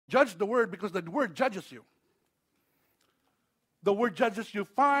Judge the word because the word judges you. The word judges you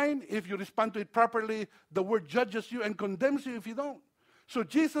fine if you respond to it properly. The word judges you and condemns you if you don't. So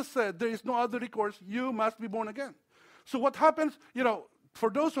Jesus said, there is no other recourse. You must be born again. So what happens, for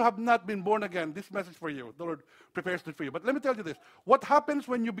those who have not been born again, this message for you, the Lord prepares it for you. But let me tell you this. What happens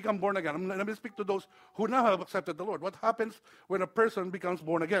when you become born again? Let me speak to those who now have accepted the Lord. What happens when a person becomes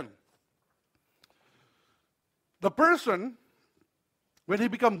born again? The person, when he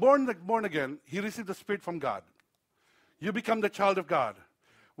becomes born again, he receives the Spirit from God. You become the child of God.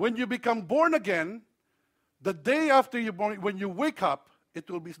 When you become born again, the day after you're born, when you wake up, it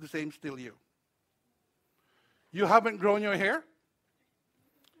will be the same still you. You haven't grown your hair.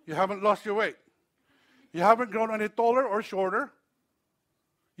 You haven't lost your weight. You haven't grown any taller or shorter.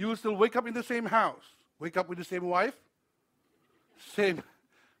 You will still wake up in the same house. Wake up with the same wife. Same,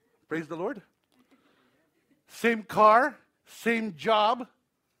 praise the Lord. Same car, same job,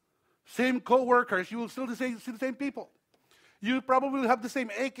 same co-workers. You will still see the same people. You probably will have the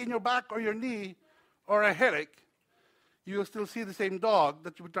same ache in your back or your knee or a headache. You will still see the same dog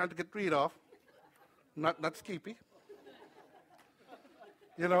that you were trying to get rid of. Not Skippy.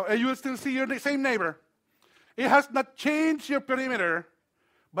 And you will still see your same neighbor. It has not changed your perimeter,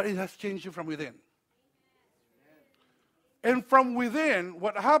 but it has changed you from within. And from within,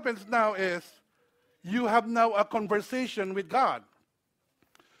 what happens now is you have now a conversation with God.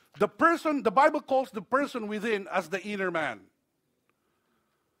 The Bible calls the person within as the inner man.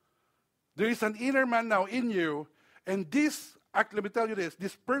 There is an inner man now in you, and let me tell you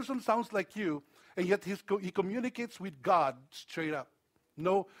this person sounds like you, and yet he communicates with God straight up.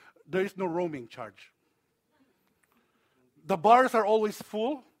 No, there is no roaming charge. The bars are always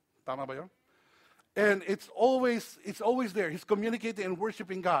full. Tama ba yun? And it's always there. He's communicating and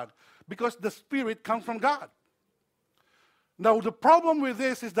worshiping God because the Spirit comes from God. Now, the problem with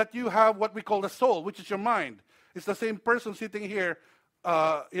this is that you have what we call the soul, which is your mind. It's the same person sitting here,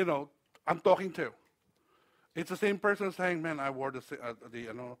 I'm talking to. It's the same person saying, man, I wore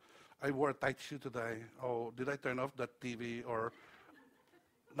a tight shoe today. Oh, did I turn off that TV? Or,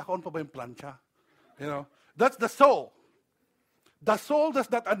 naka-on pa ba yung plancha? That's the soul. The soul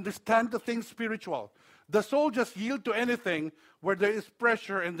does not understand the things spiritual. The soul just yields to anything where there is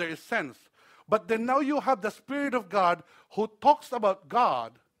pressure and there is sense. But then now you have the Spirit of God who talks about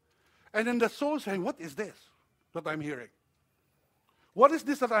God, and then the soul saying, what is this that I'm hearing? What is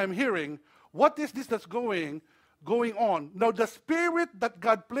this that I'm hearing? What is this that's going on? Now, the Spirit that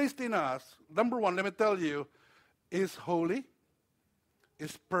God placed in us, number one, let me tell you, is holy,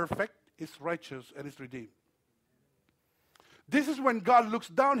 is perfect, is righteous, and is redeemed. This is when God looks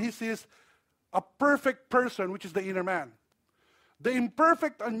down, he sees a perfect person, which is the inner man. The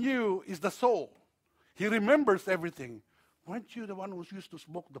imperfect on you is the soul. He remembers everything. Weren't you the one who used to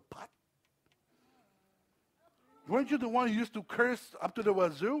smoke the pot? Weren't you the one who used to curse up to the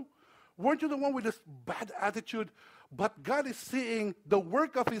wazoo? Weren't you the one with this bad attitude? But God is seeing the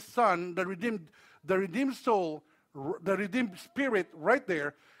work of his Son, the redeemed soul, the redeemed spirit right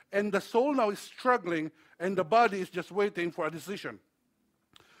there, and the soul now is struggling, and the body is just waiting for a decision.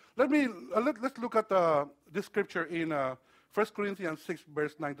 Let's look at this scripture in 1 Corinthians 6,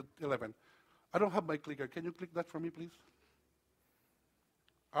 verse 9 to 11. I don't have my clicker. Can you click that for me, please?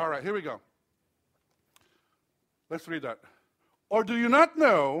 All right, here we go. Let's read that. Or do you not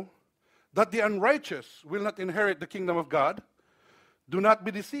know that the unrighteous will not inherit the kingdom of God? Do not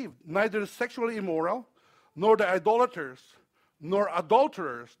be deceived. Neither the sexually immoral, nor the idolaters, nor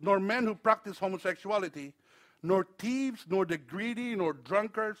adulterers, nor men who practice homosexuality, nor thieves, nor the greedy, nor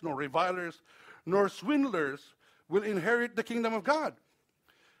drunkards, nor revilers, nor swindlers will inherit the kingdom of God.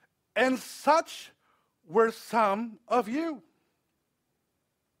 And such were some of you.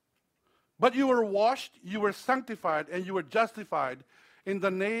 But you were washed, you were sanctified, and you were justified in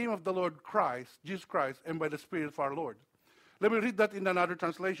the name of the Lord Christ, Jesus Christ, and by the Spirit of our Lord. Let me read that in another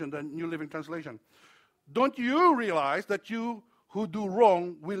translation, the New Living Translation. Don't you realize that you who do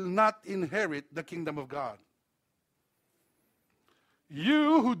wrong will not inherit the kingdom of God?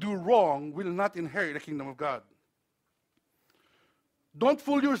 You who do wrong will not inherit the kingdom of God. Don't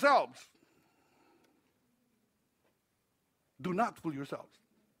fool yourselves. Do not fool yourselves.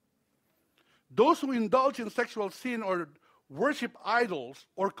 Those who indulge in sexual sin or worship idols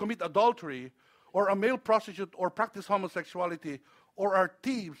or commit adultery or a male prostitute or practice homosexuality or are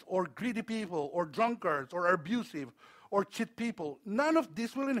thieves or greedy people or drunkards or are abusive or cheat people, none of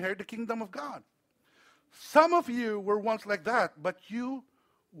this will inherit the kingdom of God. Some of you were once like that, but you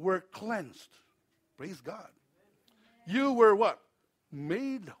were cleansed. Praise God. You were what?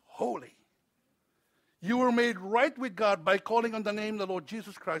 Made holy. You were made right with God by calling on the name of the Lord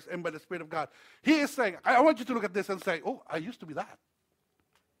Jesus Christ and by the Spirit of God. He is saying, I want you to look at this and say, oh, I used to be that.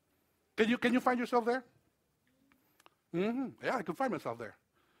 Can you find yourself there? Yeah, I can find myself there.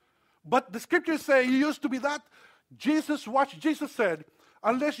 But the scriptures say you used to be that. Jesus said,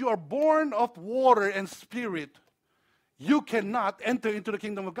 unless you are born of water and spirit, you cannot enter into the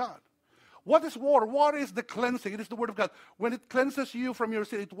kingdom of God. What is water? Water is the cleansing. It is the word of God. When it cleanses you from your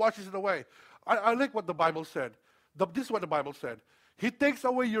sin, it washes it away. I like what the Bible said. This is what the Bible said. He takes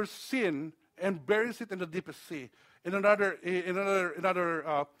away your sin and buries it in the deepest sea. In another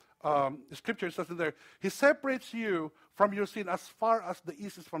scripture it says in there, He separates you from your sin as far as the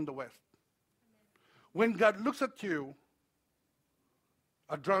east is from the west. When God looks at you,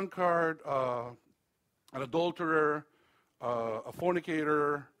 a drunkard, an adulterer, a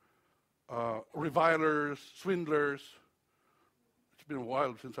fornicator, revilers, swindlers. It's been a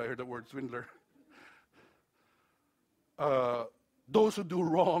while since I heard the word swindler. Those who do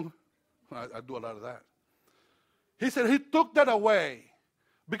wrong. I do a lot of that. He said He took that away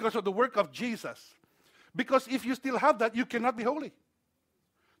because of the work of Jesus. Because if you still have that, you cannot be holy.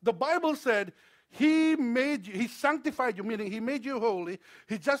 The Bible said He sanctified you, meaning He made you holy.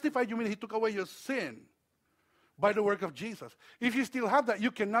 He justified you, meaning He took away your sin by the work of Jesus. If you still have that,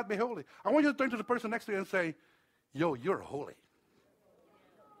 you cannot be holy. I want you to turn to the person next to you and say, yo, you're holy.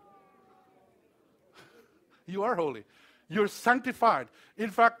 You are holy. You're sanctified. In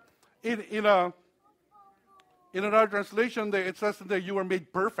fact, in another translation, it says that you were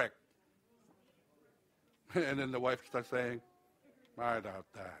made perfect. And then the wife starts saying, I doubt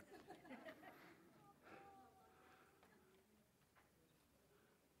that.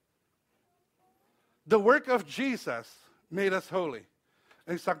 The work of Jesus made us holy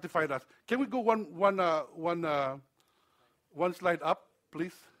and sanctified us. Can we go one slide up,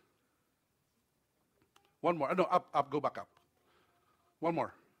 please? One more. No, up, go back up. One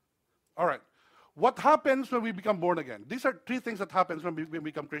more. All right. What happens when we become born again? These are three things that happens when we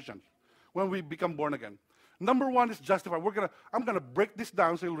become Christians, when we become born again. Number one is justified. I'm gonna break this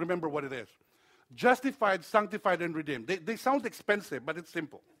down so you'll remember what it is. Justified, sanctified, and redeemed. They sound expensive, but it's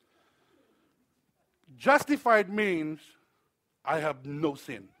simple. Justified means I have no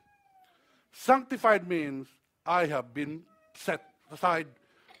sin. Sanctified means I have been set aside,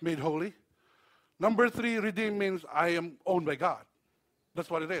 made holy. Number three, redeemed means I am owned by God. That's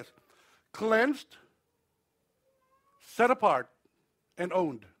what it is. Cleansed, set apart, and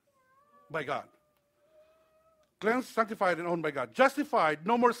owned by God. Cleansed, sanctified, and owned by God. Justified,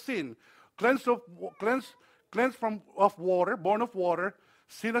 no more sin. Cleansed from water, born of water.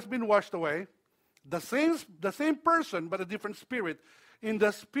 Sin has been washed away. The same person, but a different spirit. In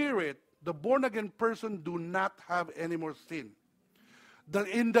the spirit, the born-again person do not have any more sin.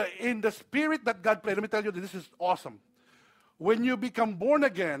 In the spirit that God placed, let me tell you, this is awesome. When you become born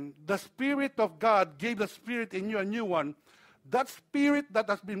again, the Spirit of God gave the Spirit in you a new one. That Spirit that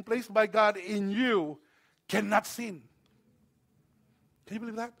has been placed by God in you cannot sin. Can you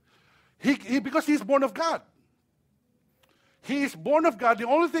believe that? Because he's born of God. He is born of God. The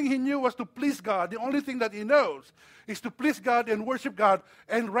only thing he knew was to please God. The only thing that he knows is to please God and worship God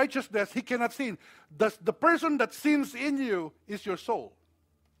and righteousness. He cannot sin. The person that sins in you is your soul,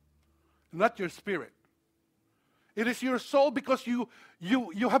 not your spirit. It is your soul because you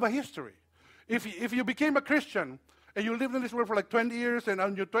have a history. If you became a Christian and you lived in this world for like 20 years and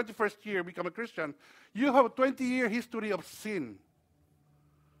on your 21st year become a Christian, you have a 20-year history of sin,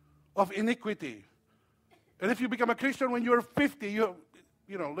 of iniquity. And if you become a Christian when you're 50, you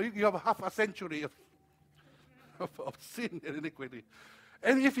have half a century of sin and iniquity.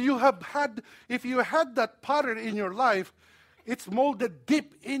 And if you had that pattern in your life, it's molded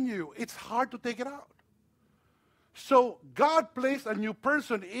deep in you. It's hard to take it out. So God placed a new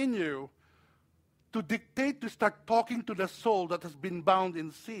person in you to dictate, to start talking to the soul that has been bound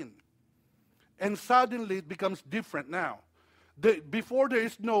in sin. And suddenly it becomes different now. Before there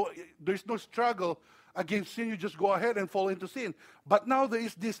is no struggle against sin, you just go ahead and fall into sin. But now there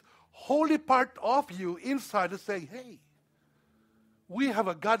is this holy part of you inside that saying, hey, we have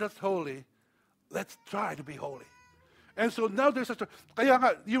a God that's holy. Let's try to be holy. And so now there's kaya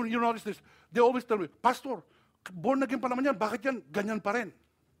nga, you notice this, they always tell me, Pastor, born again pa naman yan, bakit yan ganyan pa rin?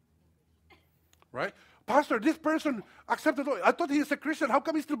 Right? Pastor, this person accepted, I thought he is a Christian, how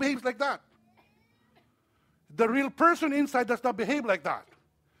come he still behaves like that? The real person inside does not behave like that.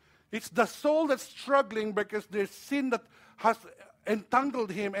 It's the soul that's struggling because there's sin that has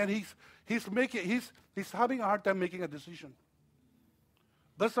entangled him, and he's having a hard time making a decision.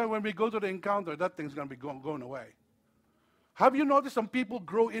 That's why when we go to the encounter, that thing's going to be going away. Have you noticed some people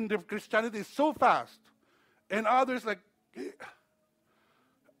grow in their Christianity so fast And others like,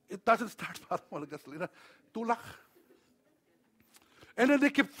 it doesn't start. Tulak. And then they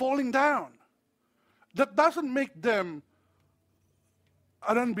keep falling down. That doesn't make them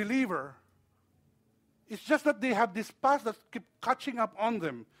an unbeliever. It's just that they have this past that keep catching up on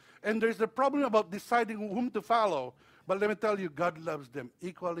them. And there's the problem about deciding whom to follow. But let me tell you, God loves them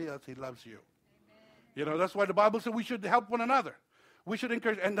equally as He loves you. Amen. You know, that's why the Bible says we should help one another. We should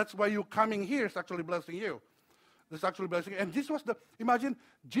encourage, and that's why you coming here is actually blessing you. It's actually blessing you. And this was imagine,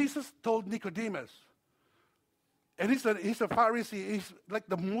 Jesus told Nicodemus, and he's a Pharisee, he's like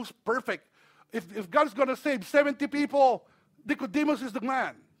the most perfect. If God's going to save 70 people, Nicodemus is the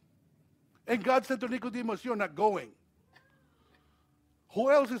man. And God said to Nicodemus, you're not going. Who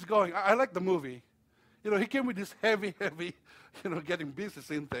else is going? I like the movie. You know, he came with this heavy, getting busy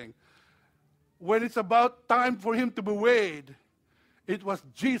scene thing. When it's about time for him to be weighed, it was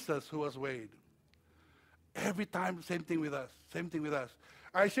Jesus who was weighed. Every time, same thing with us. Same thing with us.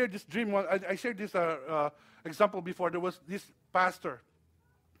 I shared this dream. I shared this example before. There was this pastor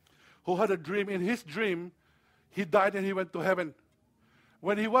who had a dream. In his dream, he died and he went to heaven.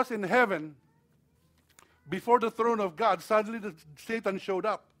 When he was in heaven, before the throne of God, suddenly Satan showed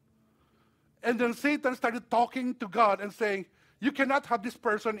up. And then Satan started talking to God and saying, you cannot have this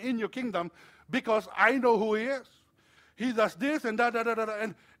person in your kingdom because I know who he is. He does this and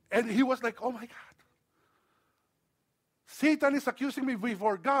that. And he was like, oh my God. Satan is accusing me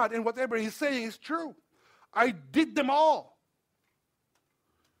before God, and whatever he's saying is true. I did them all.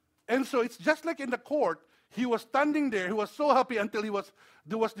 And so it's just like in the court, he was standing there. He was so happy until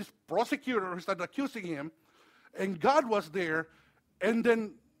there was this prosecutor who started accusing him, and God was there. And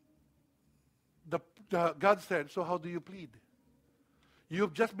then God said, so how do you plead?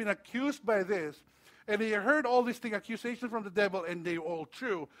 You've just been accused by this. And he heard all these things, accusations from the devil, and they were all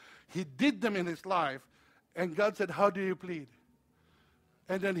true. He did them in his life. And God said, how do you plead?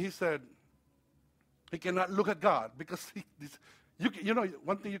 And then he said, he cannot look at God because you know,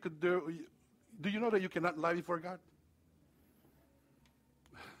 one thing you could do you know that you cannot lie before God?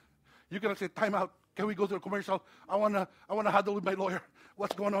 You cannot say, time out. Can we go to a commercial? I wanna huddle with my lawyer.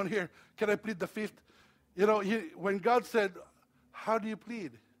 What's going on here? Can I plead the fifth? You know, when God said, how do you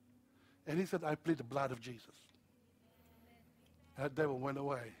plead? And he said, I plead the blood of Jesus. And that devil went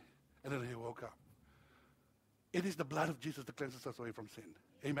away. And then he woke up. It is the blood of Jesus that cleanses us away from sin.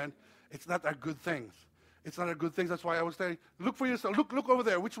 Amen? It's not our good things. It's not our good things. That's why I was saying, look for yourself. Look over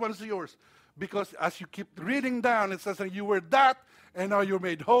there. Which one is yours? Because as you keep reading down, it says that you were that, and now you're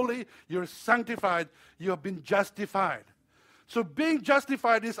made holy, you're sanctified, you have been justified. So being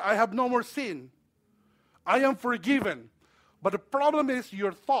justified is, I have no more sin. I am forgiven. But the problem is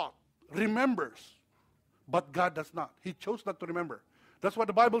your thought remembers, but God does not. He chose not to remember. That's what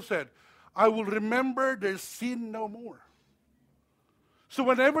the Bible said. I will remember their sin no more. So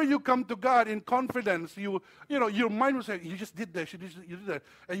whenever you come to God in confidence, you know, your mind will say, you just did this, you did that,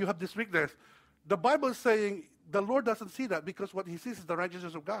 and you have this weakness. The Bible is saying the Lord doesn't see that because what he sees is the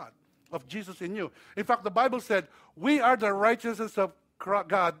righteousness of God, of Jesus in you. In fact, the Bible said, we are the righteousness of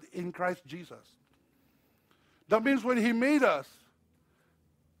God in Christ Jesus. That means when he made us,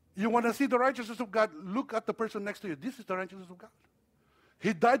 you want to see the righteousness of God, look at the person next to you. This is the righteousness of God.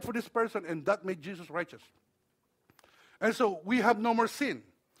 He died for this person, and that made Jesus righteous. And so we have no more sin.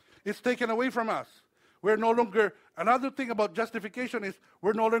 It's taken away from us. We're no longer, another thing about justification is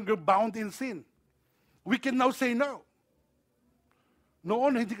we're no longer bound in sin. We can now say no.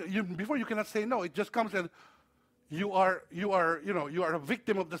 Before you cannot say no. It just comes and you are a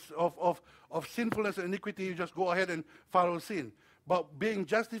victim of this of sinfulness and iniquity. You just go ahead and follow sin. But being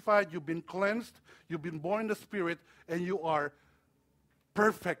justified, you've been cleansed, you've been born in the Spirit, and you are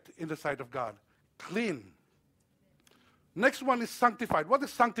perfect in the sight of God. Clean. Next one is sanctified. What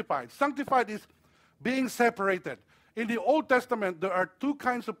is sanctified? Sanctified is being separated. In the Old Testament, there are two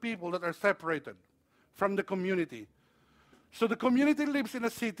kinds of people that are separated from the community. So the community lives in a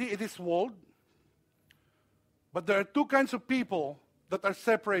city, it is walled. But there are two kinds of people that are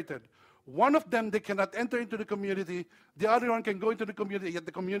separated. One of them, they cannot enter into the community. The other one can go into the community, yet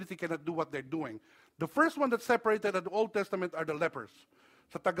the community cannot do what they're doing. The first one that's separated in the Old Testament are the lepers.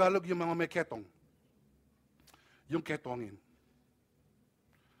 Sa Tagalog, yung mga may ketong. Yung ketongin.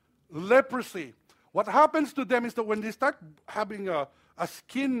 Leprosy. What happens to them is that when they start having a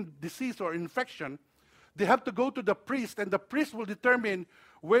skin disease or infection, they have to go to the priest, and the priest will determine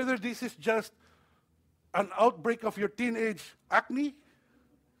whether this is just an outbreak of your teenage acne,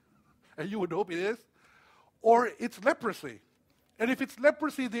 and you would hope it is, or it's leprosy. And if it's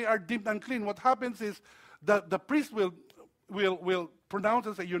leprosy, they are deemed unclean. What happens is that the priest will pronounce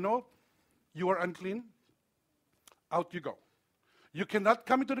and say, you are unclean. out you go. You cannot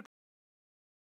come into the